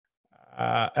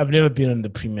I've never been on the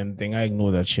premium thing. I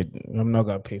ignore that shit. I'm not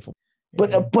gonna pay for.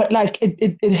 But like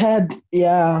it had,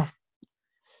 yeah.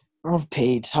 I've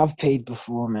paid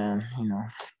before, man. You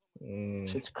know,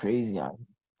 shit's crazy.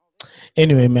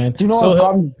 Anyway, man. Do you know what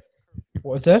got me?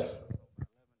 What's that?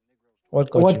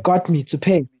 What got me to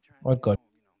pay? What got?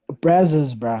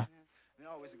 Brazzers, bruh.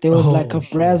 There was like a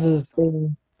Brazzers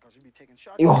thing.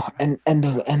 Yo, and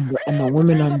the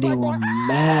women on there were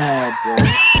mad, bro.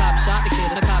 Cop shot the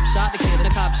kid, the cop shot the kid, the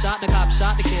cop shot the cop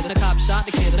shot the kid, the cop shot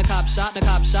the kid, the cop shot the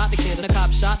cop shot the kid, the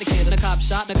cop shot the kid, the cop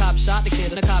shot the cop shot the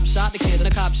kid, the cop shot the kid,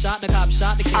 the cop shot the cop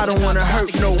shot the kid. I don't wanna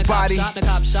hurt nobody.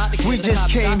 We just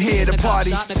came here to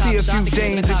party, see a few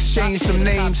dames, exchange some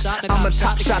names. I'm a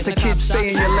top shot the kid, stay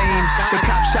in your lane. The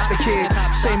cop shot the kid,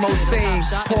 same old same.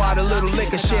 Pour out a little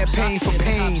liquor, champagne for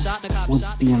pain. Would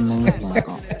be amazing.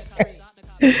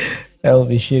 That'll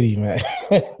be shitty, man.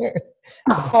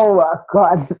 Oh my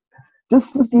god. Just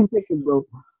 15 seconds, bro.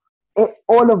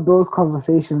 All of those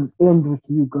conversations end with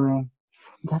you going,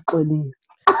 Gatlini.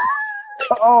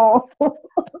 Oh.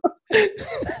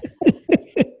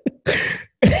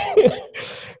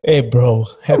 Hey, bro.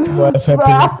 Happy wife,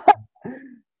 happy life.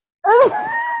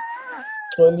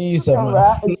 It's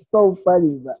so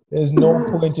funny, bro. There's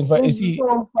no point in fight. You see,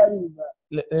 so funny, bro.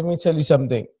 Let me tell you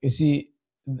something. You see,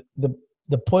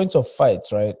 the point of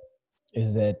fights, right,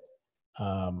 is that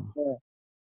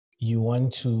you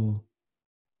want to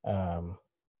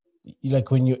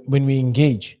like when we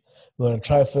engage, we want to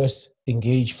try first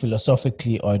engage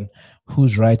philosophically on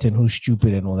who's right and who's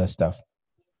stupid and all that stuff.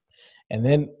 And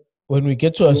then when we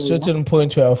get to a certain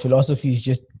point where our philosophies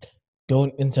just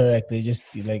don't interact, they just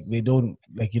they don't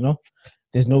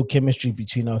there's no chemistry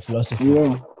between our philosophies.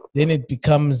 Yeah. Then it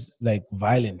becomes like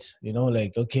violent,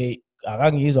 like, okay,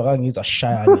 a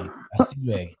shy,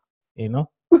 you know.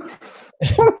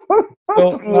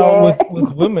 So now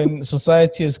with women,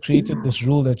 society has created this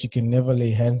rule that you can never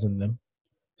lay hands on them.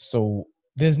 So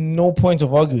there's no point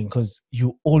of arguing because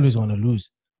you always want to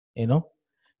lose,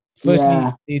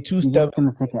 Firstly, they're too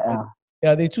stubborn.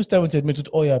 Yeah, they're too stubborn to admit it.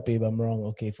 Oh yeah, babe, I'm wrong.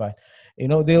 Okay, fine.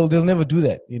 They'll never do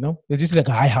that. They're just like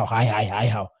hi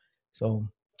how. So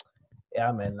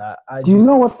yeah, man. Do you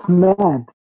know what's mad?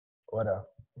 What up?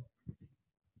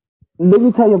 Let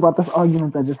me tell you about this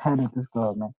argument I just had with this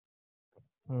girl, man.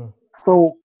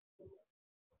 So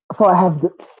I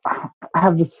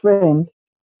have this friend,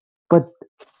 but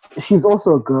she's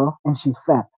also a girl and she's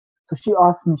fat. So she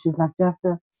asked me, she's like,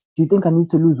 Jafta, do you think I need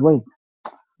to lose weight?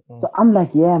 So I'm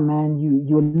like, yeah, man,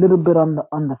 you're a little bit on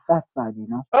the fat side,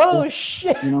 Oh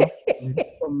shit!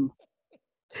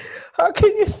 How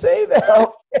can you say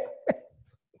that?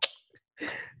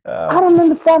 I don't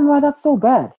understand why that's so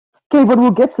bad. Okay, but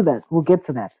we'll get to that. Okay.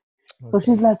 So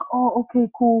she's like, oh, okay,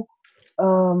 cool.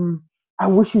 I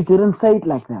wish you didn't say it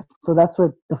like that. So that's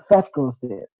what the fat girl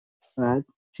said, right?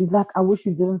 She's like, I wish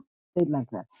you didn't say it like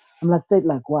that. I'm like, say it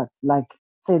like what? Like,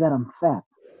 say that I'm fat.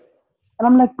 And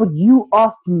I'm like, but you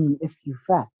asked me if you're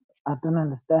fat. I don't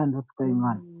understand what's going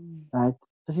on, right?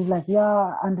 So she's like, yeah,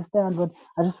 I understand, but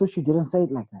I just wish you didn't say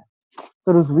it like that.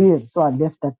 So it was weird. So I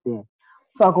left that there.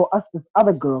 So I go ask this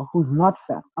other girl who's not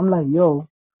fat. I'm like, yo,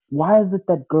 why is it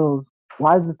that girls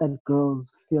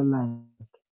feel like,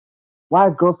 why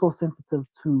are girls so sensitive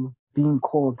to being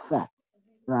called fat,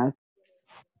 right?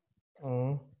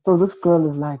 So this girl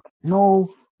is like, no,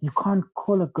 you can't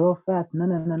call a girl fat.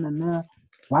 No.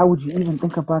 Why would you even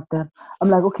think about that? I'm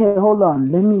like, okay, hold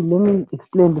on. Let me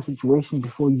explain the situation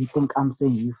before you think I'm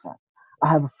saying you fat. I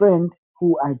have a friend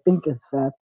who I think is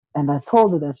fat, and I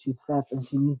told her that she's fat and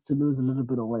she needs to lose a little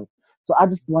bit of weight. So I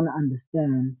just want to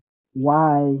understand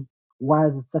why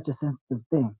is it such a sensitive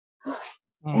thing?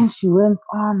 And she went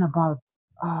on about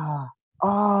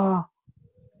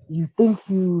you think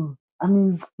you, I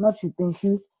mean, not you think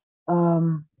you,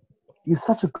 you're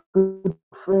such a good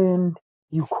friend.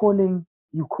 You calling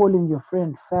your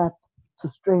friend fat to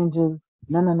strangers.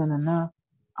 No.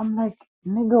 I'm like,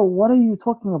 nigga, what are you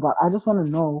talking about? I just want to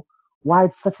know why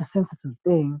it's such a sensitive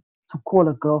thing to call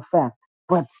a girl fat.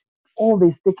 But all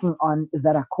they're sticking on is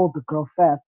that I called the girl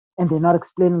fat, and they're not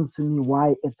explaining to me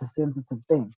why it's a sensitive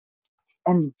thing.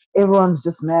 And everyone's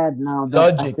just mad now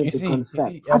that Logic, I said the girl's fat.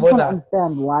 I just want to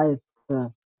understand why it's.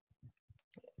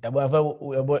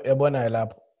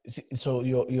 So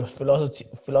your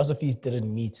philosophies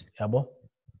didn't meet, yabo?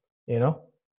 Yeah.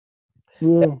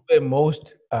 That's where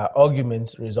most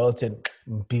arguments result in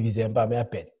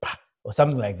or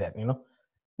something like that.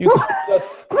 You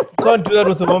can't do that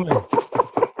with a woman.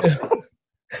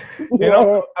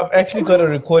 I've actually got a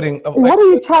recording of. What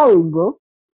are you trying, bro?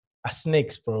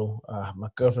 Snakes, bro. My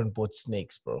girlfriend bought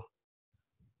snakes, bro.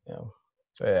 Yeah.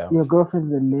 So yeah. Your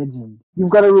girlfriend's a legend. You've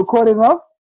got a recording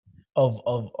Of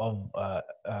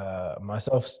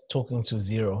myself talking to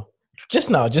Zero just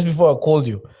now, just before I called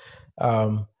you,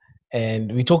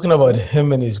 and we're talking about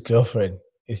him and his girlfriend.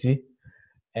 You see,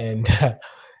 and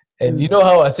and you know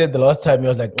how I said the last time he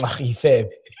was like, "He fab."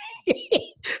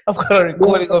 I've got a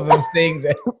recording of him saying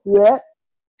that. Yeah.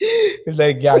 It's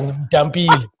like, "Yeah, dumpy,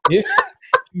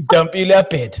 dumpy a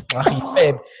bit." He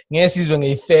fab. Yes, he's when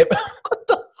he fab.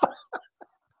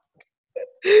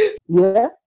 Yeah.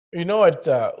 You know what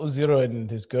Uziro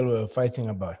and his girl were fighting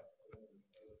about?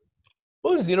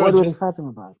 What were they fighting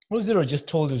about? Uziro just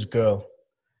told his girl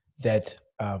that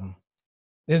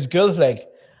his girl's like,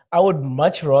 I would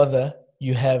much rather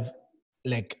you have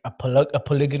like a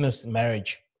polygamous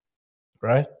marriage,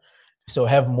 right? So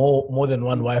have more than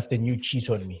one wife than you cheat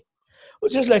on me.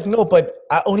 Which is like, no, but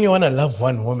I only want to love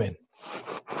one woman.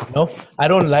 No, I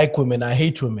don't like women. I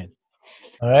hate women.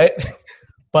 All right.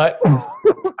 But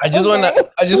I just wanna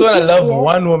love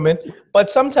one woman. But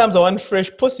sometimes I want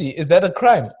fresh pussy. Is that a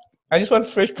crime? I just want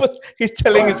fresh pussy. He's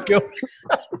telling his girl,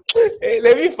 hey,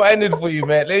 let me find it for you,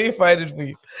 man. Let me find it for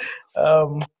you.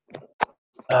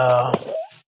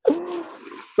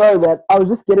 Sorry, man. I was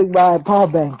just getting my power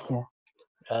bank here.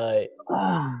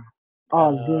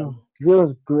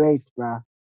 Zero's great, bro.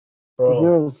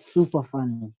 Zero's super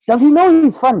funny. Does he know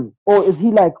he's funny? Or is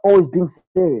he like always being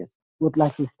serious with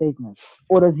like his statements?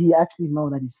 Or does he actually know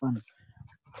that he's funny?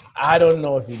 I don't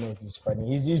know if he knows he's funny.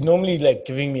 He's normally like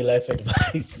giving me life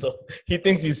advice, so he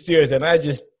thinks he's serious, and I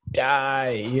just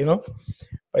die, you know.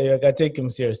 But yeah, I gotta take him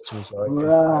serious too. So I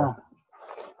guess,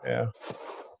 yeah.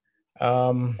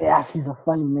 Yeah, he's a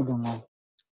funny nigga, man.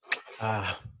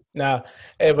 Nah,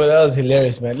 hey, but that was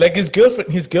hilarious, man. Like his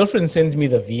girlfriend sends me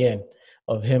the VN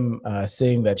of him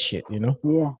saying that shit, you know.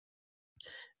 Yeah.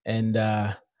 And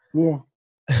yeah.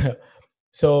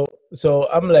 so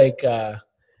I'm like,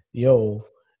 yo.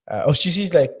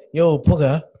 She's like, yo,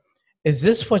 Puga, is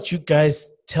this what you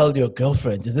guys tell your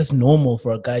girlfriends? Is this normal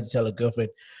for a guy to tell a girlfriend?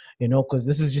 You know, because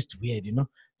this is just weird, you know?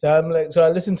 So I'm like, so I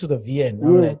listen to the VN.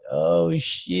 I'm like, oh,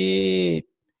 shit.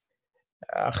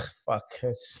 Fuck.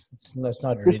 It's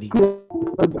not really.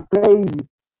 Crazy.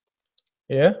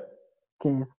 Yeah?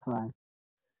 Okay, it's fine.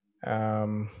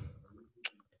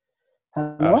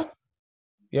 Hello?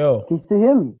 Yo. Can you still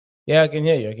hear me? Yeah, I can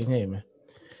hear you, man.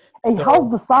 Hey, how's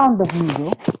the sound of me,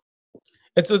 bro?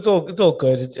 It's all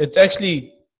good. It's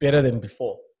actually better than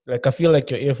before. Like I feel like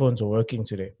your earphones are working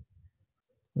today.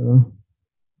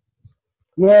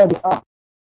 Yeah,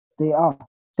 they are.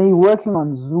 They're working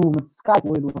on Zoom. It's Skype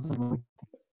where it wasn't working.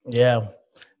 Yeah,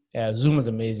 Zoom is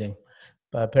amazing,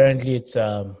 but apparently it's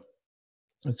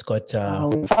got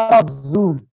shout out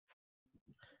Zoom.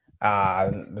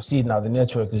 See now the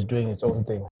network is doing its own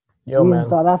thing. Yo, man. In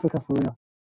South Africa for real.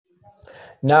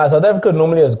 Nah, South Africa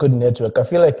normally has good network. I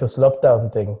feel like this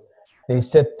lockdown thing, they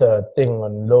set the thing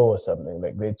on low or something.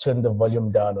 Like they turned the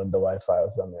volume down on the Wi-Fi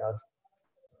or something else.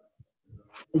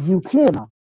 You clear now?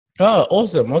 Oh,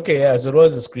 awesome. Okay, yeah. So it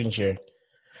was a screen share.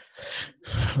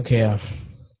 Okay, yeah.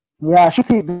 Yeah, I should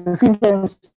see the screen sharing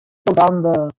down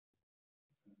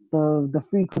the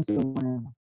frequency or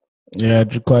whatever. Yeah,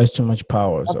 it requires too much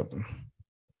power or something.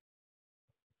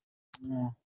 Yeah.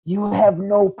 You have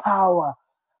no power.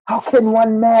 How can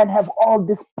one man have all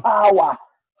this power?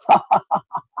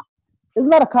 Isn't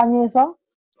that a Kanye song?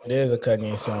 It is a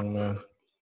Kanye song, man.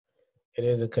 It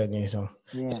is a Kanye song.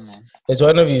 Yeah, it's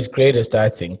one of his greatest, I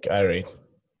think, Ari.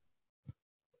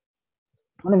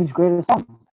 One of his greatest songs?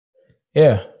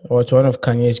 Yeah, or it's one of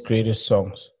Kanye's greatest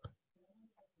songs.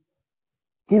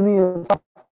 Give me your top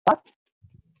 5.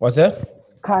 What's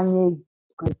that? Kanye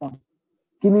greatest songs.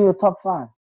 Give me your top 5.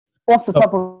 Off the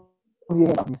top of your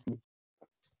head, obviously.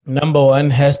 Number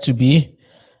 1 has to be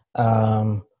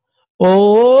there's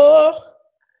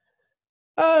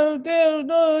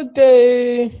no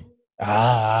day. You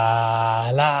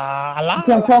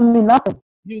can't tell me nothing.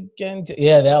 You can't.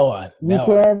 Yeah, that one. You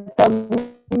can't tell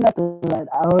me nothing. Like,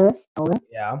 okay.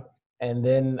 Yeah, and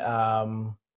then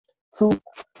 2.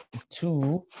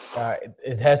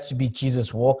 It has to be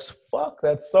Jesus Walks. Fuck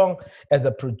that song. As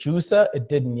a producer, it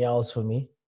did yells for me.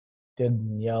 Yeah.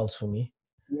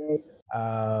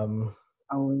 And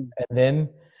then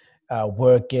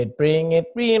work it, bring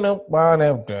it,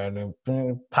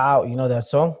 pow. You know that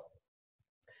song?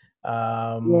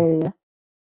 Wait,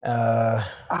 I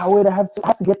have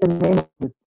to get the name of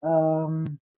it.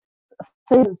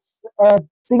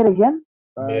 Sing it again.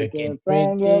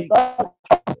 Bring it.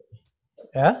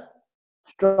 Yeah?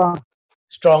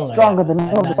 Stronger. Yeah. The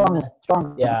name of the song is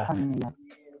Stronger. Yeah.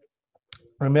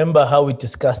 Remember how we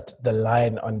discussed the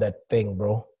line on that thing,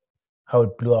 bro? how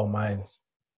it blew our minds.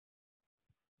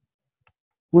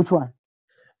 Which one?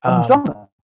 I'm stronger.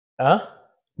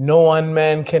 No one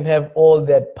man can have all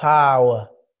that power.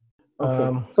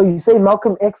 Okay. So you say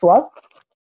Malcolm X was?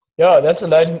 Yeah, that's a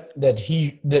line that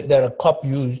that a cop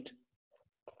used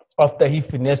after he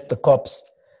finessed the cops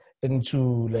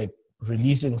into like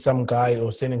releasing some guy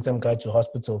or sending some guy to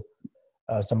hospital,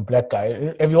 some black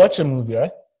guy. Have you watched the movie,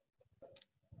 right?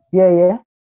 Yeah.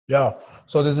 Yeah.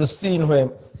 So there's a scene where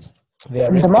they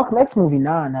In the arrested. Malcolm X movie,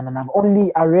 nah.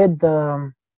 I read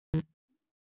the.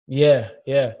 Yeah.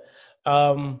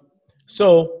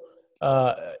 So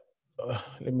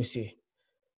let me see.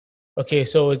 Okay,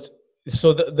 so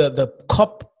the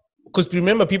cop, because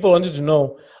remember people wanted to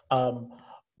know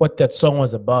what that song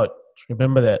was about.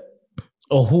 Remember that?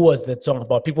 Or who was that song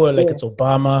about? People were like, it's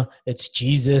Obama, it's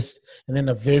Jesus, and then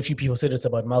a very few people said it's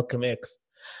about Malcolm X.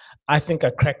 I think I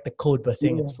cracked the code by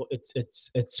saying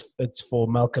it's for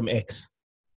Malcolm X.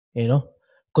 You know,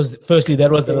 because firstly that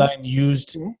was the line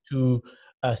used to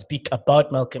speak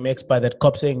about Malcolm X by that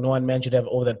cop saying no one man should have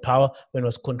all that power when it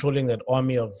was controlling that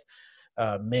army of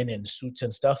men in suits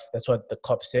and stuff. That's what the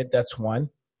cop said. That's one.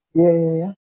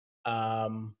 Yeah.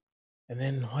 And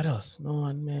then what else? No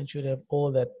one man should have all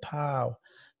that power.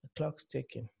 The clock's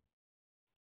ticking.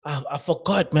 I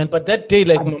forgot, man. But that day,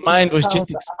 like my mind was just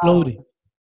exploding.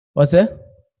 What's that?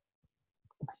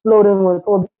 Exploding with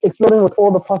all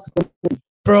the possibilities.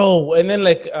 Bro, and then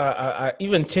like I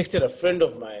even texted a friend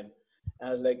of mine.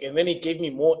 I was like, and then he gave me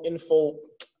more info.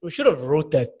 We should have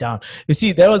wrote that down. You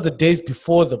see, that was the days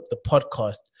before the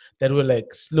podcast that were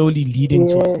like slowly leading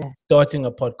to us starting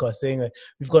a podcast, saying that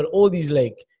we've got all these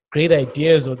like great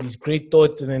ideas or these great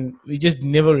thoughts, and then we just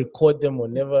never record them or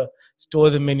never store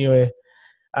them anywhere.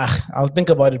 I'll think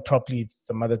about it properly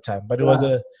some other time. But it was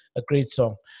a great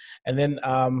song. And then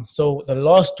so the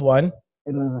last one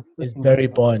is Barry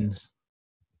Bonds.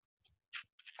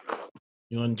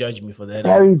 You won't judge me for that.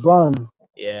 Barry Bonds.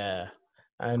 Yeah,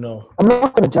 I know. I'm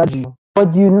not going to judge you,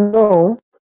 but you know,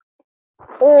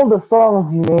 all the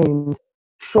songs you named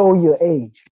show your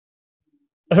age.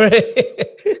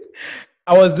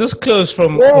 I was this close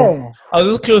from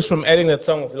adding that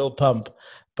song with Lil Pump,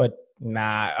 but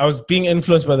nah, I was being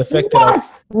influenced by the fact that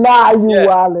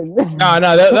wildin'. No,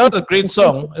 that was a great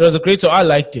song. It was a great song. I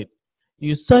liked it.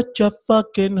 You such a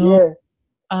fucking hoe.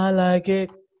 I like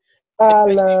it. I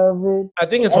love it. I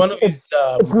think it's one of his.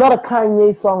 It's not a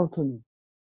Kanye song to me.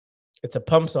 It's a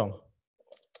Pump song.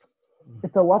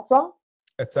 It's a what song?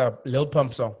 It's a Lil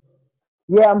Pump song.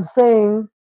 Yeah, I'm saying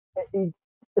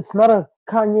it's not a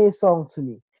Kanye song to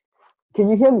me. Can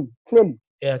you hear me clearly?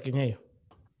 Yeah, I can hear you.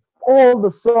 All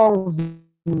the songs you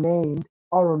named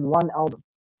are on one album.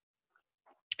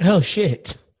 Oh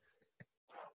shit.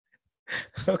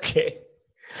 Okay.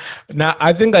 Now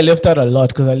I think I left out a lot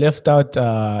because I left out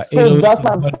 808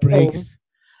 on Heartbreaks.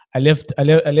 I left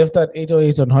out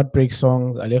 808 on Heartbreak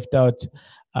songs. I left out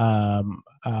I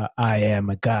Am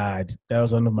a God. That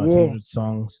was one of my favorite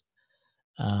songs.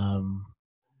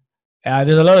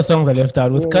 There's a lot of songs I left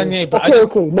out with Kanye, but I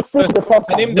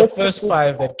named the first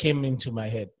 5 that came into my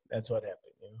head. That's what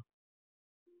happened. You know?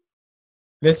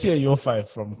 Let's hear your 5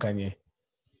 from Kanye.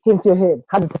 Came to your head,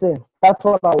 100%. That's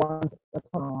what I wanted.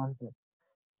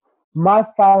 My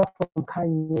 5 from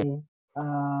Kanye,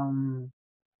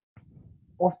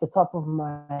 off the top of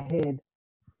my head,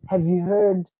 have you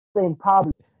heard Saint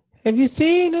Pablo? Have you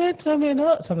seen it coming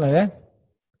up? Something like that.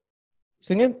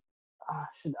 Sing it. I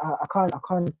can't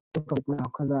think of it now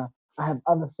because I have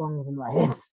other songs in my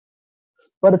head.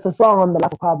 But it's a song on the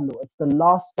Life of Pablo. It's the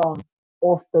last song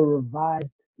off the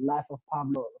revised Life of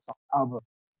Pablo album.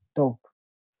 Dope.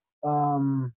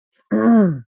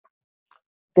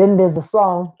 Then there's a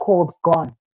song called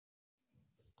Gone.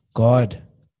 God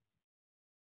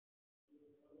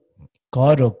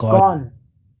or God? Gone.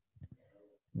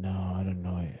 No, I don't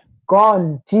know it.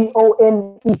 Gone.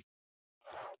 Gone.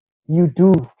 You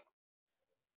do.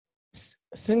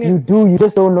 Sing it. You do. You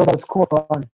just don't know that it's called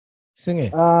Gone. Sing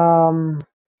it.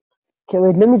 Okay,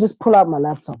 wait. Let me just pull out my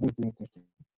laptop. Wait.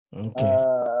 Okay.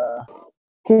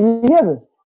 Can you hear this?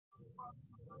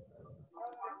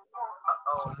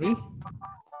 Sorry?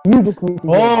 You just need to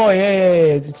hear it. Yeah.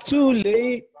 It's too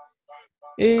late.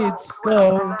 It's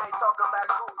gone.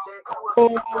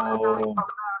 Oh.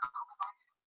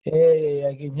 Yeah.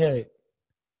 I can hear it.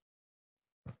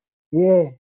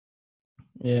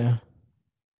 Yeah.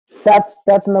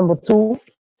 That's number 2.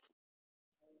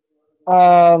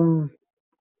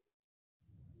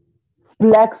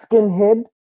 Black Skin Head.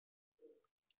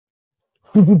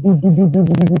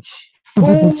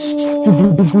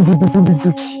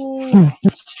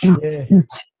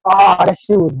 Oh, that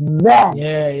shit was mad.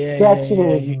 Yeah, yeah, That yeah, shit yeah.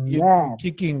 was You're mad.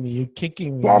 kicking me. You're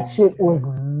kicking me, That man. shit was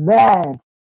mad.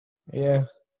 Yeah.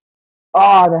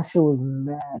 Oh, that shit was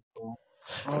mad, bro.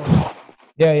 Oh.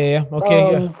 Yeah, yeah, yeah.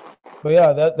 Okay, yeah. But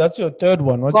yeah, that's your third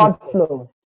one. God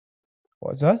Flow.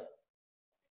 What's that?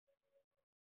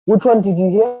 Which one did you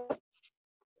hear?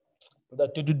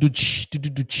 That's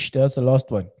the last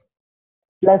one.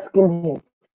 Black Skinhead.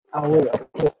 Oh wait,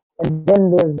 okay. And then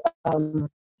there's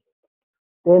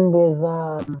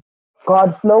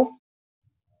God Flow.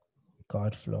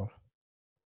 God flow.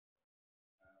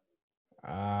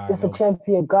 This a No.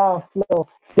 champion God Flow.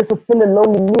 This a feeling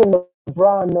lonely me and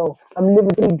LeBron. No, I'm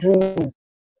living three dreams.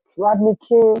 Rodney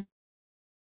King.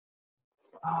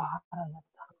 Ah, how does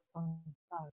that song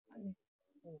start?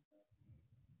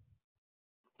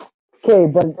 Okay,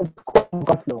 but it's called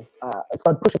God Flow. It's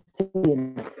called Push T.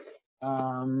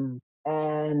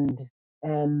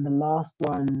 And the last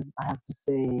one I have to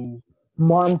say,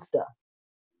 Monster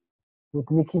with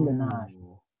Nicki Minaj.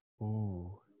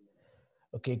 Ooh.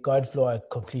 Okay, God flow. I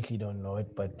completely don't know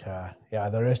it, but yeah,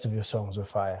 the rest of your songs were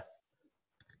fire.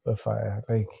 Were fire.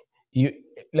 Like you,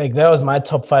 like that was my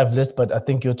top 5 list, but I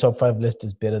think your top 5 list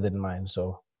is better than mine.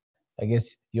 So I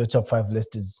guess your top 5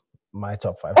 list is my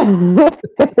top 5.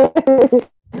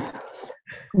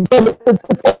 But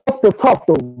it's off the top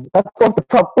though. That's off the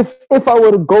top. If I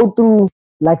were to go through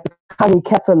like the Kanye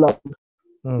catalog,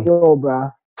 yo,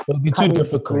 bruh, It'll be too Kanye's the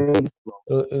difficult. greatest, bro.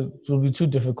 It will be too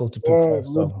difficult to pick Yeah, 5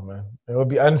 songs, man. It will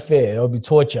be unfair. It will be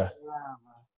torture. yeah,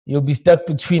 You'll be stuck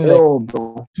between like yo,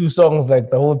 bro. 2 songs like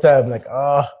the whole time. Like,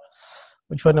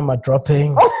 which one am I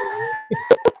dropping?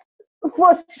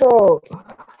 For sure. Yeah.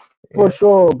 For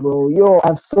sure, bro. Yo, I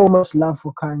have so much love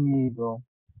for Kanye, bro.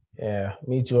 Yeah,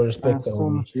 me too. I I respect have that, so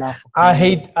homie. much love for I Kanye.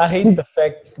 hate the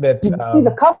fact that Did you see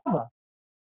the cover?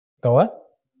 the what?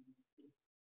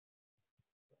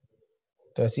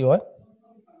 Did I see what?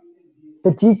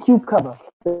 The GQ cover.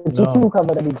 The No, GQ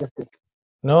cover that he just did.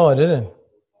 no, I didn't.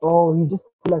 Oh, he just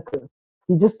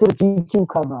did a GQ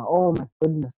cover. Oh my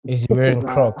goodness. The Is he picture, wearing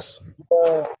bruh. Crocs?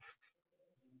 Yeah.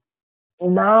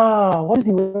 Nah, what is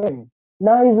he wearing?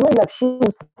 Nah, he's wearing like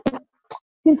shoes.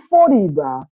 He's 40,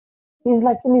 bruh. He's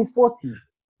like in his 40s.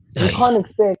 You can't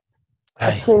expect a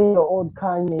Aye. 20-year-old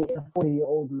Kanye and a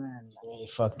 40-year-old man.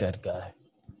 Fuck that guy.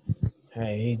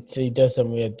 Hey, he does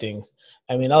some weird things.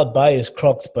 I mean, I'll buy his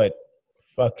Crocs, but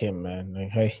fuck him, man.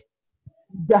 Like,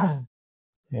 Yes.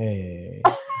 hey,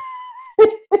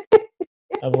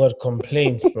 I've got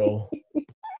complaints, bro.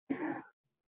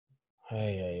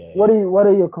 Hey. What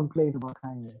are your complaints about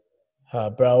Kanye?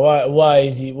 Bro, why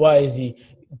is he?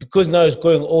 Because now he's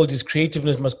going old. His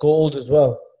creativeness must go old as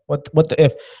well. What the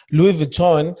f? Louis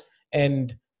Vuitton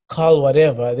and Carl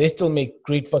whatever, they still make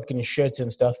great fucking shirts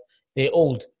and stuff. They're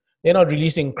old. They're not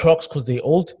releasing Crocs because they're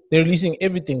old. They're releasing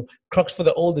everything. Crocs for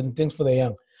the old and things for the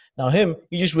young. Now he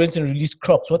just went and released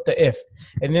Crocs. What the f?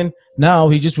 And then now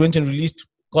he just went and released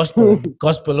gospel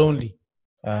only.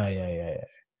 Yeah.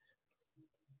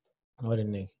 What a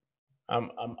nigga.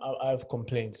 I have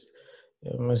complaints.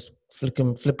 I must flip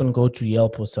and go to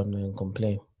Yelp or something and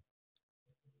complain.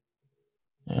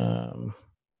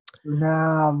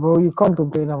 Nah, bro, you can't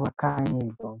complain about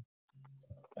Kanye, bro.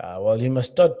 Well, he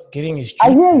must start getting his I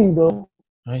juice. hear you though.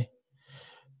 Right.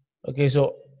 Okay,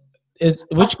 so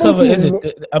which cover is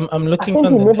it? I'm looking I think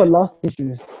on he the never net. lost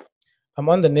issues. I'm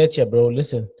on the net here, bro.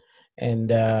 Listen, and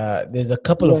there's a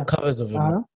couple of covers of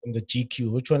him in the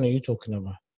GQ. Which one are you talking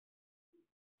about?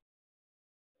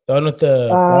 The one with the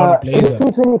brown blazer.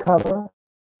 The 220 cover.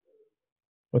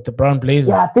 With the brown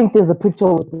blazer. Yeah, I think there's a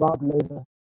picture with the brown blazer.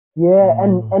 Yeah,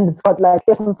 and it's got like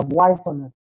essence of white on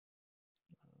it.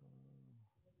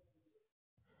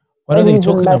 What are they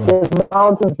talking like, about? there's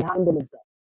mountains behind them and stuff.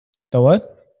 The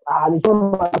what? They're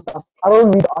talking about stuff. I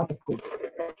don't read articles.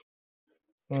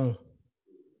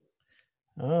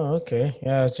 Oh, okay.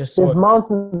 Yeah, it's just there's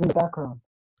mountains in the background.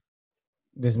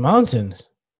 There's mountains.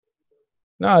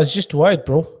 No, it's just white,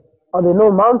 bro. Are there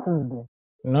no mountains there?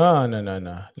 No.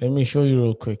 Let me show you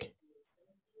real quick.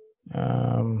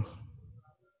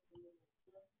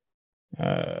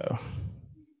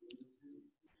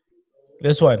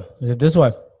 This one. Is it this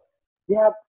one?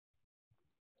 Yep.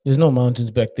 There's no mountains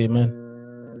back there,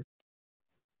 man.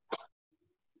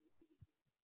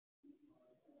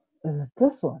 Is it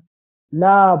this one?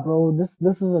 Nah, bro. This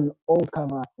is an old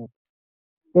cover, I think.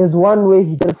 There's one way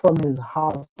he did it from his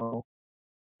house, bro.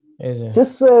 Is it?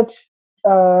 Just search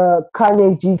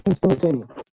Kanye GQ 2020.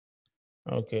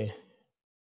 Okay.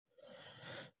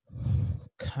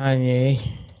 Kanye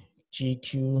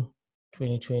GQ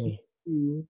 2020.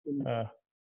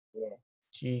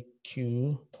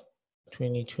 GQ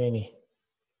 2020.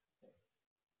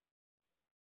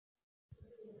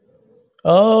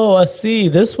 Oh, I see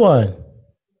this one.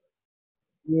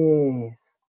 Yes.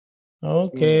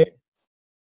 Okay.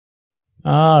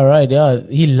 All right. Yeah,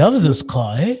 he loves this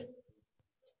car, eh?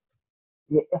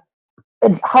 Yeah.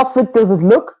 How sick does it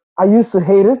look? I used to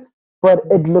hate it, but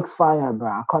it looks fire, bro.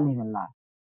 I can't even lie.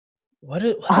 What I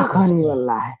is this can't car? even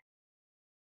lie.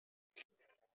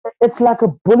 It's like a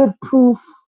bulletproof.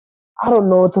 I don't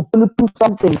know. It's a bulletproof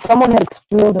something. Someone had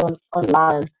explained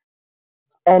online,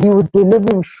 and he was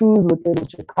delivering shoes with it in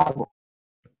Chicago.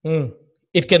 Hmm.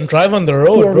 It can drive on the He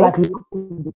road, has bro.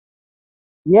 like,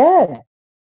 yeah,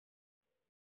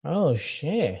 Oh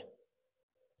shit.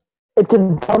 it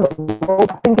can drive on the road.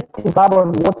 I think it can drive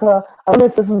on water. I don't know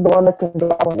if this is the one that can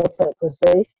drive on water per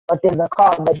se, but there's a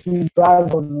car that he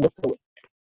drives on water with.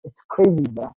 It's crazy,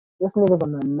 bro. This nigga's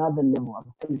on another level.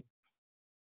 I'm telling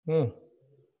Hmm.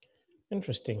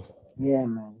 Interesting. you. Yeah,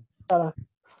 man. Shout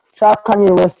out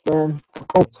Kanye West, man.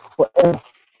 Quote forever.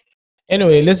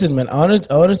 Anyway, listen, man. I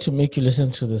wanted to make you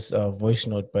listen to this voice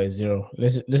note by Zero.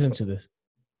 Listen to this.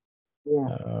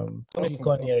 Yeah. Tell me if you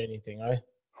can't hear anything, all right?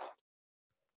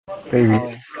 Baby, All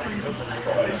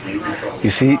right.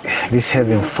 you see, this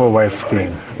having four wives thing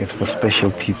is for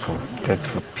special people. That's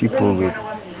for people with,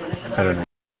 I don't know.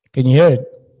 Can you hear it?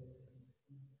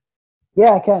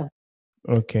 Yeah, I can.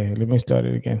 Okay, let me start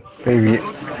it again. Baby,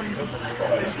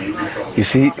 you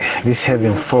see, this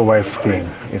having four wives thing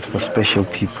is for special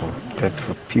people. That's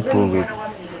for people with,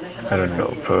 I don't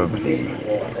know, probably,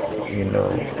 you know,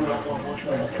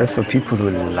 that's for people who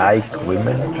like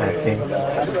women, I think,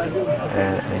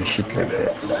 and shit like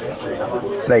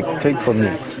that. Like, take for me,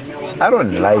 I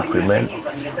don't like women.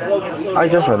 I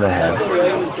just want to have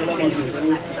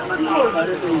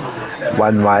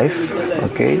one wife,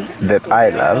 okay, that I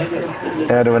love,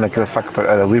 and I don't want to give a fuck about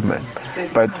other women.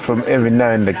 But from every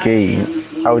now and again,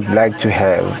 I would like to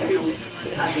have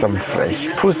some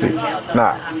fresh pussy.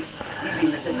 Now,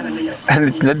 and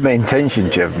it's not my intention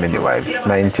to have many wives.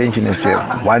 My intention is to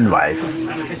have one wife,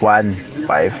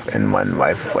 and one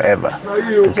wife forever.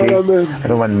 Okay? I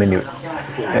don't want many.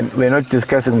 And we're not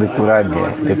discussing the Quran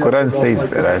here. The Quran says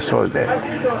that I saw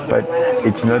that, but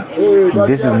it's not.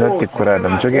 This is not the Quran.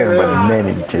 I'm talking about men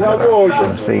in general.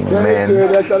 I'm saying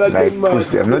men like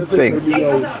pussy. I'm not saying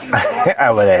I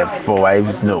want to have four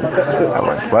wives. No, I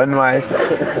want one wife,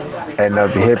 and I'll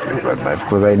be happy with one wife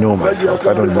because I know myself.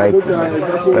 I don't like women.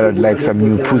 I don't like some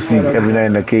new pussy every now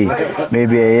and again.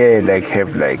 Maybe a year like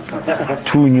have like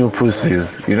two new pussies,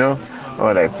 you know,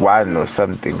 or like one or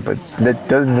something. But that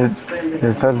doesn't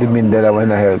necessarily mean that I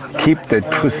wanna keep that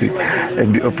pussy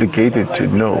and be obligated to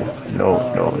no,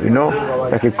 you know,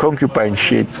 like a concubine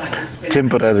shit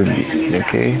temporarily.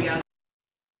 Okay.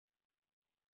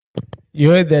 You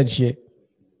heard that shit.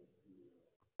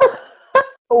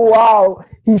 Wow.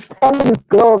 He's telling his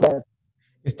girl that.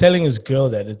 He's telling his girl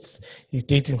that he's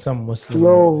dating some Muslim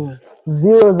woman. Yo,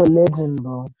 Zero's a legend,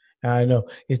 bro. I know.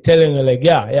 He's telling her like,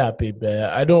 yeah, babe.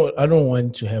 I don't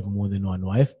want to have more than one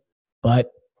wife,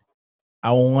 but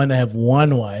I want to have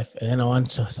one wife, and then I want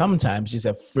to sometimes just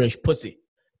have fresh pussy,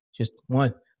 just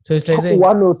one. So it's like saying,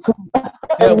 102.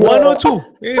 yeah, one or two.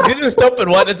 It didn't stop at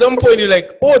one. At some point, you're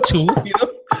like, or two, you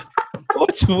know, or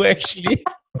two actually.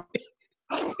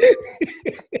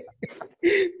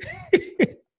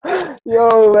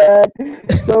 Yo, man.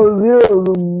 So Zero's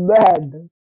mad.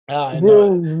 I know,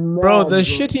 Zero's mad, bro. The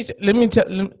shit he's. Let me tell.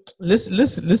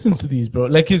 Listen to these, bro.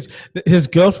 Like his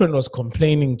girlfriend was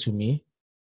complaining to me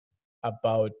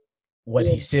about what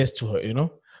he says to her, you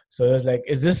know. So I was like,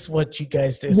 "Is this what you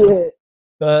guys say?" Yeah.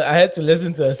 So I had to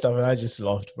listen to that stuff, and I just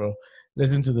laughed, bro.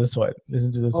 Listen to this one.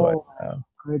 Listen to this one. Oh,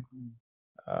 good.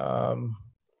 Um,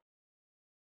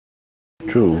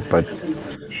 True, but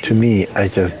to me, I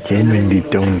just genuinely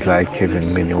don't like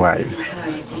having many wives.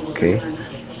 Okay?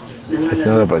 It's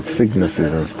not about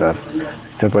sicknesses and stuff.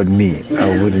 It's about me.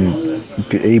 I wouldn't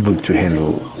be able to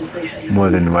handle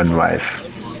more than one wife.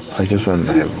 I just want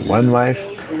to have one wife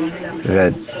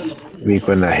that we're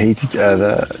gonna hate each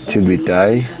other till we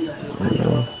die, you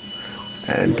know,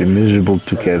 and be miserable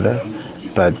together.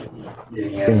 But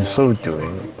in so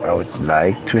doing, I would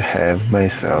like to have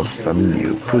myself some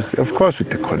new pussy, of course with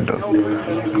the condom,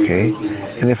 okay?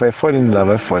 And if I fall in love,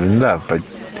 I fall in love, but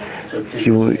she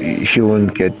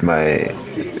won't get my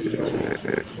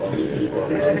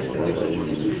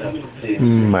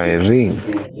ring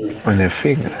on her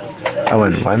finger. I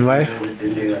want one wife,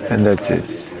 and that's it.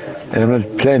 And I'm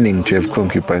not planning to have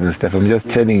concubines and stuff. I'm just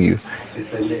telling you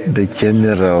the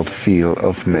general feel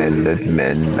of men that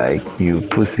men like new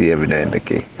pussy every now and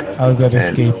again. how's that And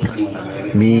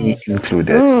escape? me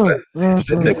included. Mm, It's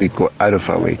not like we go out of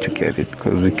our way to get it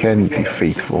because we can be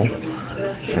faithful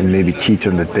and maybe cheat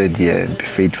on the third year and be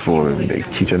faithful, and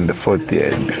like cheat on the fourth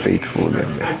year and be faithful,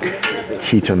 and like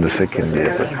cheat on the second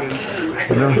year. But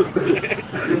you know,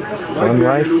 one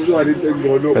wife,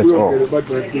 that's all.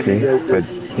 Okay, but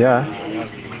yeah,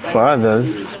 for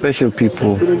others, special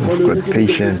people who've got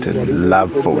patience and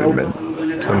love for women.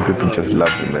 Some people just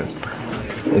love women.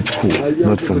 It's cool,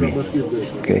 not for me.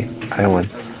 Okay, I want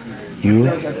you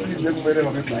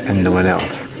and no one else.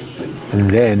 And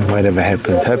then whatever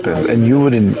happens, happens. And you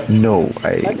wouldn't know,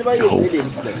 I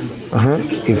hope,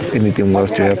 if anything was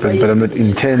to happen. But I'm not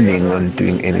intending on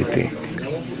doing anything.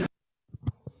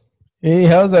 Hey,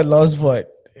 how's that last part?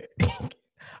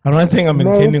 I'm not saying I'm Man,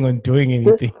 intending on doing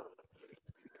anything.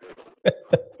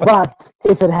 but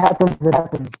if it happens, it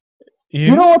happens.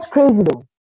 You know You? what's crazy though?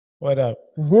 What up?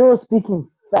 Zero speaking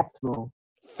facts, bro.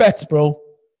 Facts, bro.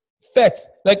 Facts.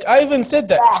 Like I even said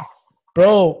that, Facts.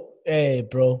 bro. Hey,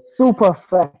 bro. Super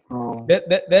facts, bro.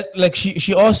 That like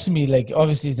she asked me like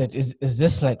obviously is that is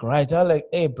this like right? I like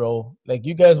hey bro, like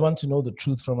you guys want to know the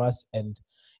truth from us, and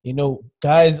you know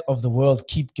guys of the world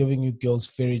keep giving you girls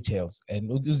fairy tales, and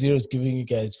Udu Zero is giving you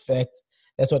guys facts.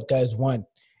 That's what guys want.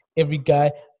 Every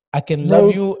guy, I can love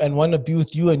Mate, you and want to be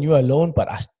with you and you alone,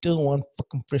 but I still want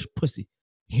fucking fresh pussy.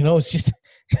 You know, it's just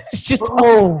it's just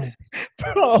bro,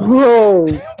 bro, bro.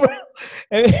 bro.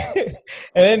 And, and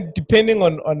then depending You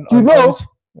on know, obviously.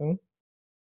 Hmm?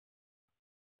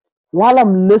 while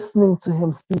I'm listening to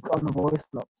him speak on the voice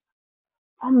notes,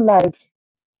 I'm like,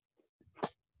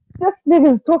 this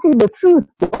nigga's talking the truth,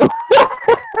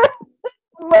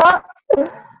 bruh.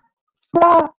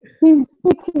 Bruh, he's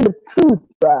speaking the truth,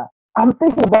 bruh. I'm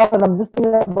thinking about it, I'm just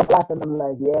thinking about life, and I'm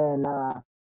like, yeah, nah.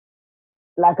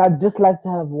 Like, I'd just like to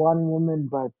have one woman,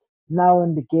 but now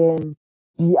and again,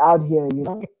 be out here, you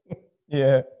know?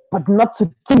 Yeah. But not to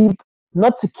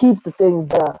keep the things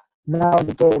that are now and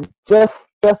again, just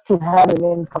to have and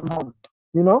then come home,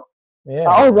 you know? Yeah,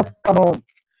 I always yeah. just come home.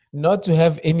 Not to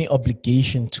have any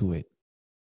obligation to it.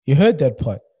 You heard that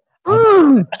part. I,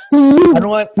 To I you, don't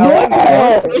want I want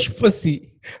yeah. fresh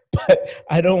pussy, but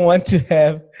I don't want to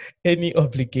have any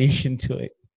obligation to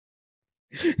it.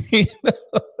 You know?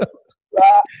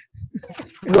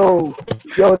 Yo,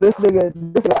 yo, this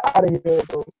nigga out of here,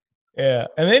 bro. Yeah.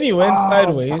 And then he went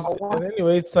sideways. But And what? then he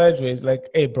went sideways, like,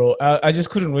 hey bro, I just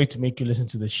couldn't wait to make you listen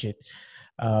to this shit.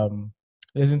 Um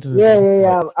listen to this Yeah, last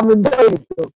yeah, part. yeah. I'm enjoying it,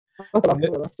 though.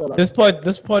 Th-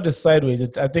 this part is sideways.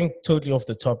 It's I think totally off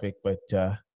the topic, but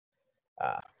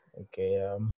ah,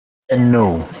 okay.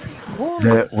 No,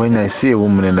 What? when I see a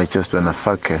woman and I just wanna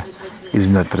fuck her, it's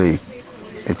not rape.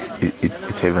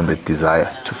 It's having the desire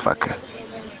to fuck her,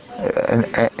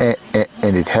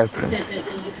 and it happens.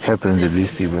 It happens that we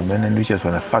see women and we just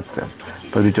wanna fuck them,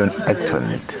 but we don't act on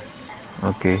it.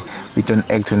 Okay, we don't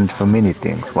act on it for many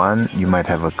things. One, you might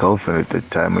have a girlfriend at the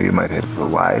time, or you might have a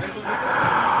wife,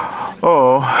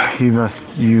 or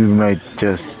you might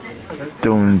just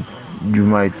don't. You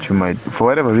might, for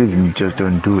whatever reason, you just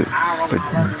don't do it. But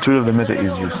the truth of the matter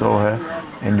is, you saw her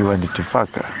and you wanted to fuck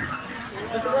her.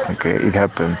 Okay, it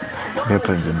happens. It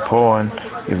happens in porn.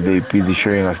 If they busy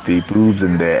showing us their boobs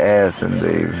and their ass and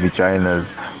their vaginas,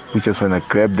 we just wanna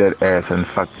grab that ass and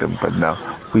fuck them. But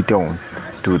now we don't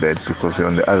do that because we're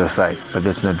on the other side. But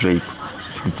that's not rape.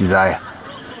 It's the desire.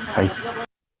 Right?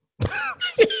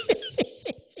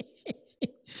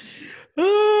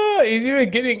 He's even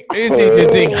getting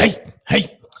irritated saying, hey, hey,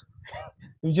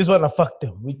 we just want to fuck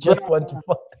them. We just want to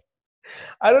fuck them.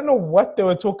 I don't know what they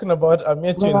were talking about. I'm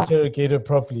here to Bruh, interrogate it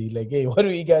properly. Like, hey, what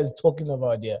are you guys talking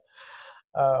about here?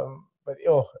 But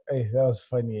hey, that was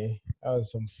funny. Eh? That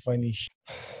was some funny shit.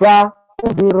 bruh,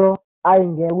 zero. I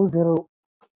ain't get zero.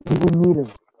 We need it.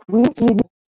 We need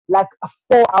like a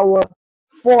 4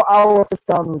 hour sit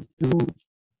down with you,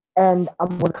 and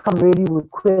I'm gonna come ready with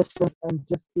questions and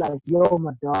just like, yo,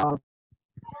 my dog,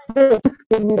 just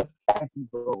give me the facts,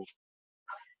 bro.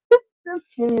 Just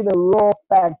give me the raw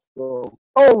facts, bro.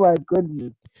 Oh my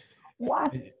goodness.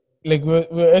 What? Like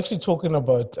we're actually talking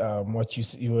about what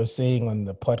you were saying on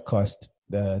the podcast.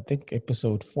 I think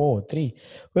episode 4 or 3.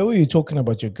 Where were you talking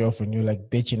about your girlfriend? You're like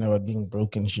bitching about being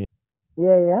broken shit.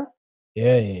 Yeah,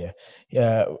 yeah.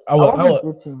 Yeah. I wasn't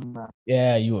bitching, man.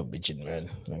 Yeah, you were bitching, man.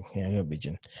 Like, yeah, you're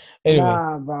bitching. Anyway,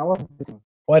 Nah, bro, I wasn't bitching. I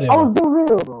whatever. was being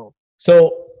real, bro.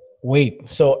 So wait,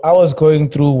 so I was going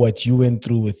through what you went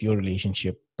through with your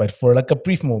relationship, but for like a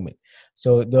brief moment.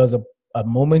 So there was a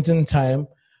moment in time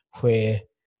where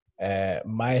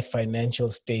my financial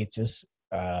status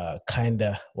kind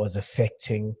of was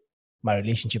affecting my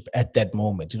relationship at that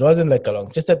moment. It wasn't like a long,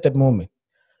 just at that moment.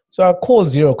 So I call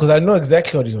Zero because I know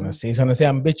exactly what he's gonna say. He's gonna say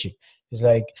I'm bitching. He's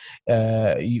like,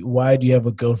 why do you have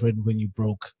a girlfriend when you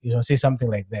broke? He's gonna say something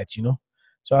like that, you know.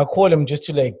 So I call him just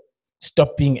to like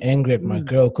stop being angry at my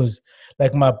girl because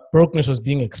like my brokenness was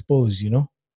being exposed, you know.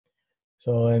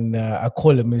 So and I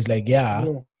call him. He's like, yeah.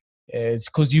 It's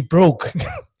because you broke.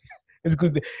 It's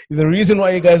because the reason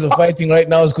why you guys are fighting right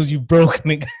now is because you broke,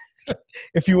 nigga.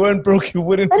 If you weren't broke, you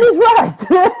wouldn't. And he's right.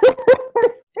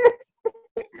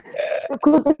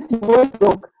 Because if you weren't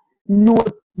broke, you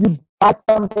buy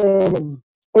something and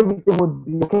everything would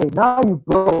be okay. Now you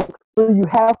broke, so you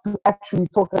have to actually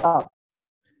talk it out.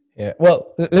 Yeah.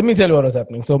 Well, let me tell you what was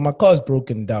happening. So my car's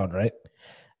broken down, right?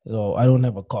 So I don't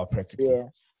have a car practically. Yeah.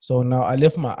 So now I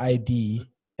left my ID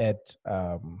at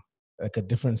like a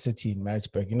different city in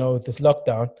Maritzburg. You know, with this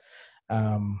lockdown,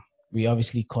 we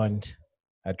obviously can't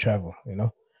travel, you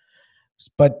know.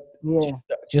 But Yeah.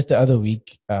 just the other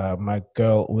week, my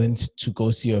girl went to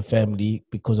go see her family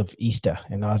because of Easter.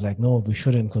 And I was like, no, we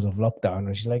shouldn't because of lockdown.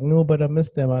 And she's like, no, but I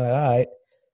missed them. I'm like, all right,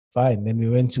 fine. Then we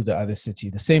went to the other city,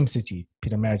 the same city,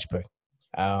 Peter Maritzburg.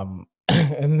 And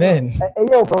then, Hey,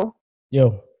 yo, bro.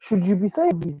 yo, Should you be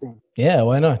saying these things? yeah,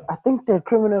 why not? I think they're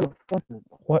criminal offenses.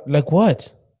 What? Like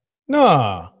what?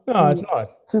 No, it's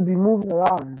not. To be moving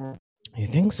around, man. You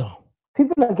think so?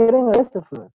 People are getting arrested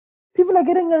for it. People are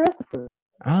getting arrested for it.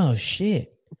 Oh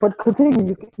shit! But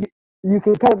continue. You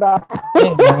can cut it out.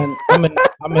 Hey man,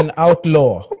 I'm an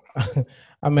outlaw.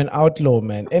 I'm an outlaw,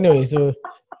 man. Anyway, so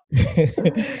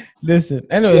listen.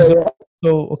 Anyway,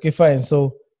 so okay, fine.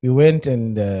 So we went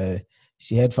and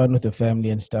she had fun with her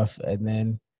family and stuff, and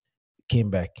then came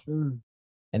back.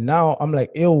 And now I'm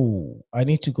like, ew, I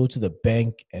need to go to the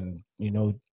bank and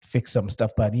fix some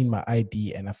stuff, but I need my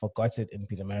ID and I forgot it in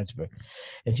Peter Maritzburg.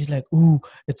 And she's like, ooh,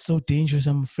 it's so dangerous.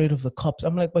 I'm afraid of the cops.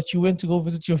 I'm like, but you went to go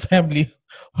visit your family.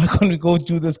 Why can't we go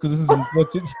do this? Because this is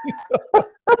important.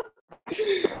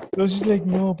 So she's like,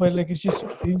 no, but like it's just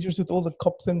so dangerous with all the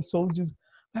cops and soldiers.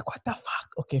 I'm like, what the fuck?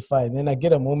 Okay, fine. Then I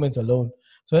get a moment alone.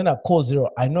 So then I call Zero.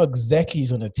 I know exactly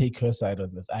he's gonna take her side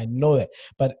on this. I know that.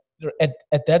 But at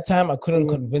that time I couldn't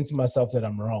convince myself that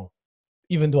I'm wrong,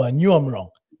 even though I knew I'm wrong,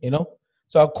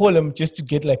 So I call him just to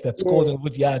get like that scolding.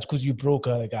 Yeah, it's because you broke.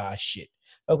 I'm like, shit.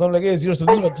 I'm like, hey, Zero, so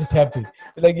this is what just happened.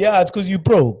 They're like, yeah, it's because you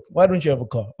broke. Why don't you have a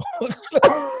car?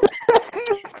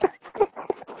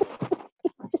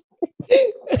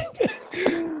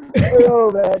 Yo,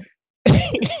 man.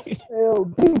 Yo,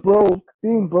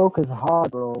 being broke is hard,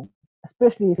 bro.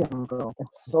 Especially if you have a girl.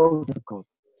 It's so difficult.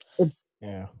 It's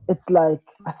like,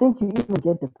 I think you even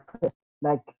get depressed,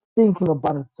 like thinking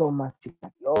about it so much. You're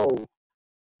like, yo,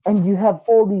 and you have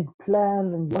all these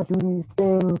plans and you want to do these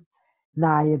things.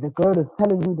 Nah, yeah, the girl is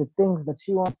telling you the things that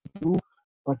she wants to do,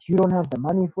 but you don't have the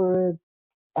money for it.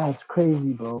 It's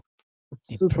crazy, bro.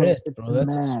 It's depressed, super, bro.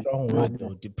 That's mad. a strong word,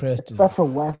 though. Depressed it's is such a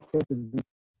whack place to be.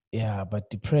 Yeah, but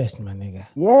depressed, my nigga.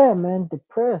 Yeah, man,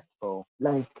 depressed, bro.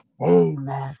 Like, hey,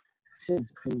 man,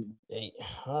 shit's crazy. Hey,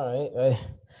 all right,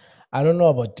 I don't know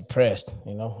about depressed.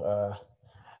 The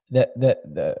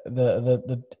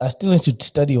I still need to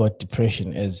study what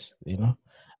depression is.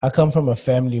 I come from a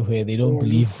family where they don't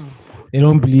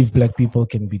believe black people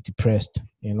can be depressed.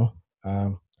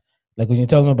 Like when you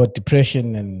tell them about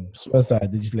depression and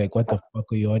suicide, they're just like, "What the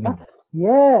fuck are you on about?"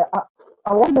 Yeah,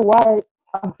 I wonder why.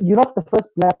 You're not the first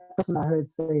black person I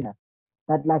heard say that.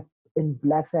 That like in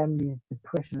black families,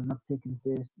 depression is not taken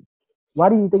seriously. Why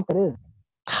do you think that is?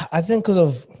 I think because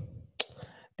of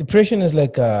depression is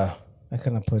like how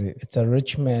can I put it? It's a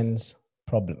rich man's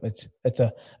problem. It's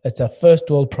a first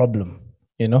world problem.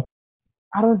 I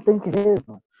don't think it is,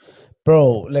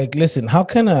 bro. Like, listen, how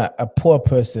can a poor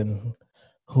person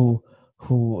who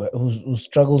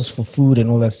struggles for food and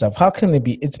all that stuff, how can it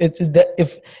be? It's that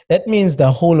if that means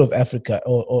the whole of Africa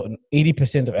or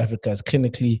 80% of Africa is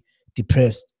clinically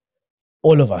depressed,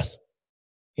 all of us,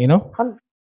 100%.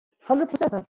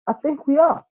 I think we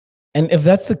are. And if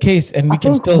that's the case, and we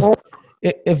can still,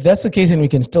 if that's the case, and we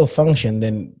can still function,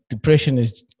 then depression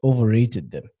is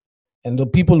overrated. Then, and the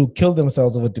people who kill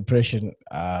themselves over depression,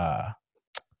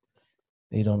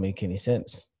 they don't make any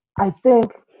sense. I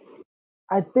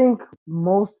think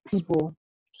most people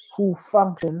who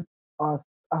function are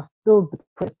still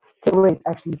depressed. Okay, wait,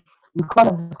 actually, we can't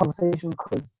have this conversation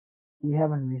because we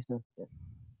haven't researched it.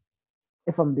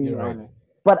 If I'm being honest,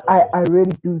 but I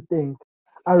really do think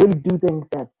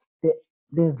that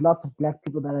there's lots of black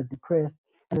people that are depressed,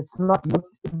 and it's not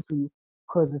looked into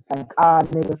because it's like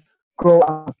nigga, grow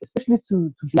up, especially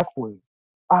to black boys.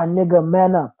 Nigga,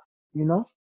 man up,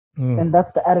 and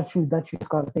that's the attitude that you just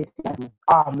gotta take.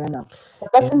 Man up. But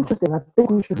that's interesting. I think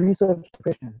we should research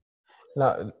depression.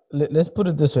 Now, let's put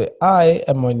it this way. I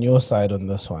am on your side on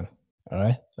this one. All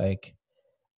right. Like,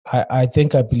 I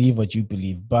think I believe what you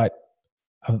believe, but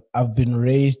I've been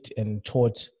raised and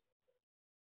taught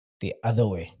the other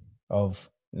way of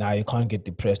now you can't get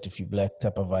depressed if you black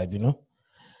type of vibe, you know?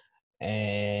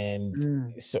 And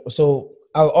Mm. so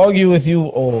I'll argue with you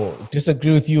or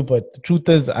disagree with you, but the truth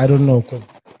is I don't know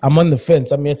because I'm on the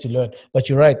fence. I'm here to learn. But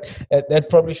you're right. That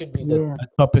probably should be the Yeah, a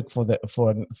topic for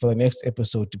the next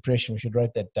episode. Depression. We should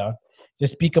write that down.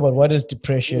 Just speak about what is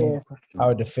depression, yeah, for how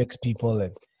it sure. affects people,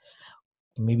 and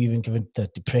maybe even give it the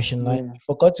depression line. Yeah. I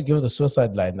forgot to give the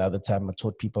suicide line the other time. I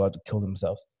taught people how to kill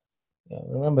themselves. Yeah,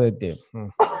 remember that day.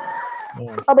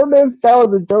 Yeah. I don't know if that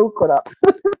was a joke or not.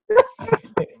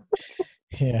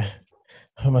 Yeah.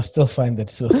 I must still find that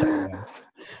suicide line.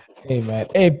 Hey man.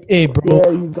 Hey bro. Yeah,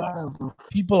 you gotta, bro.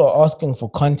 People are asking for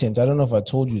content. I don't know if I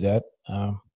told you that.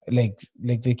 Like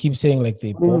they keep saying like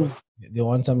they bored. Mm. They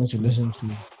want something to listen to.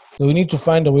 So we need to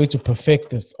find a way to perfect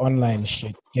this online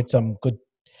shit. Get some good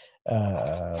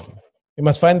you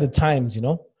must find the times,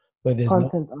 where there's no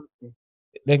Content out there.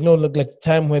 like no look like the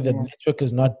time where the Yeah. network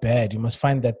is not bad. You must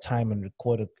find that time and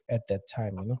record it at that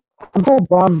time. I'm so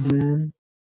bummed, man.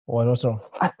 What what's wrong?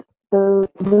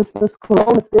 This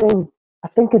corona thing, I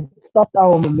think it stopped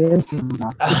our momentum. Now.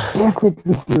 It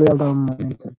definitely derailed our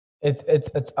momentum.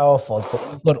 It's our fault,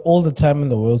 but we've got all the time in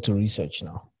the world to research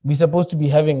now. We're supposed to be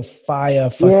having Yeah,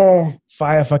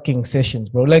 fire fucking sessions,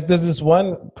 bro. Like there's this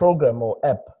one program or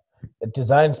app that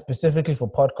designed specifically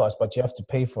for podcasts, but you have to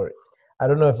pay for it. I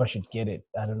don't know if I should get it.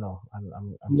 I don't know.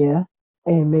 I'm yeah.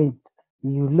 Hey, mate,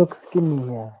 you look skinny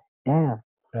here. Damn.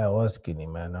 I was skinny,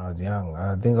 man. I was young.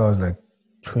 I think I was like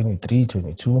 23,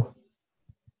 22.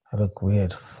 I look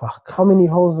weird. Fuck. How many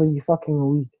hoes were you fucking a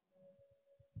week?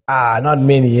 Not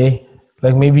many, eh?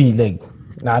 Like maybe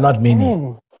not many.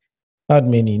 Damn, Not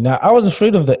many. Nah, I was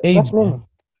afraid of the AIDS, not man. many.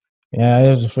 Yeah, I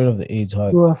was afraid of the AIDS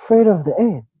hard. You were afraid of the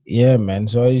air. Yeah, man.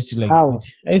 So I used to How?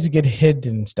 get head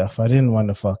and stuff. I didn't want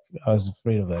to fuck. I was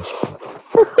afraid of that shit.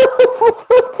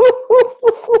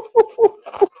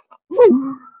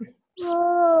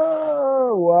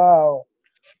 Oh, wow.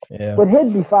 Yeah. But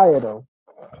he'd be fired though.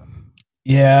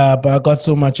 Yeah, but I got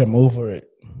so much I'm over it.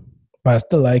 But I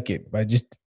still like it. But it's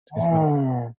not.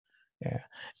 Man, Yeah.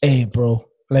 Hey, bro.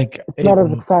 it's Hey, not as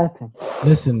bro. exciting.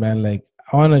 Listen, man. I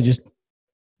wanna just.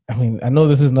 I mean, I know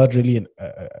this is not really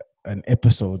an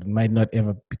episode. It might not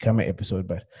ever become an episode,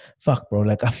 but fuck, bro.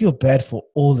 Like, I feel bad for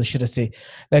all the shit I say.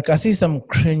 Like, I see some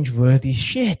cringe-worthy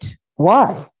shit.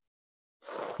 Why?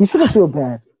 You shouldn't feel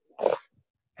bad.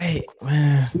 Hey,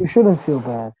 man. You shouldn't feel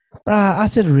bad. Bruh, I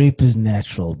said rape is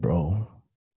natural, bro.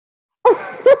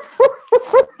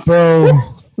 Bro.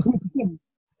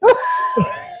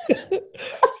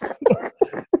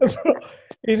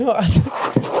 I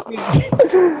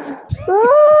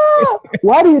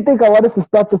Why do you think I wanted to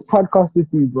start this podcast with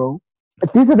you, bro?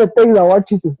 These are the things I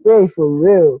want you to say for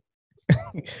real.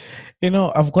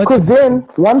 I've got Because then,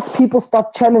 once people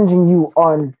start challenging you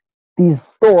on these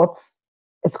thoughts,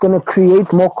 it's going to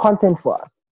create more content for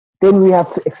us. Then we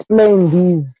have to explain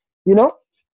these,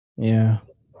 Yeah.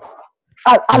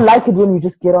 I like it when you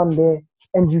just get on there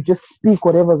and you just speak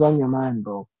whatever's on your mind,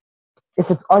 bro.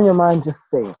 If it's on your mind, just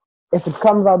say it. If it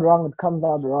comes out wrong, it comes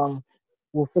out wrong.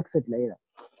 We'll fix it later.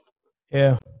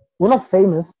 Yeah. We're not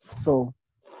famous, so